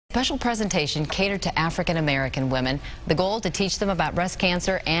Special presentation catered to African American women. The goal to teach them about breast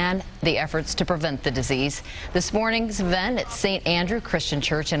cancer and the efforts to prevent the disease. This morning's event at St. Andrew Christian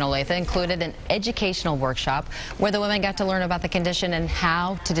Church in Olathe included an educational workshop where the women got to learn about the condition and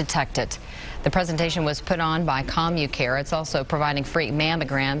how to detect it. The presentation was put on by CommuCare. It's also providing free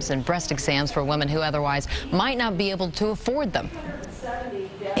mammograms and breast exams for women who otherwise might not be able to afford them.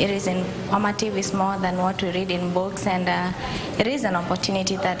 It is informative, it's more than what we read in books, and it is an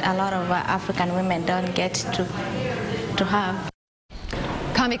opportunity that a lot of African women don't get to have.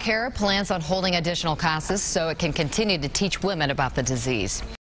 CommuCare plans on holding additional classes so it can continue to teach women about the disease.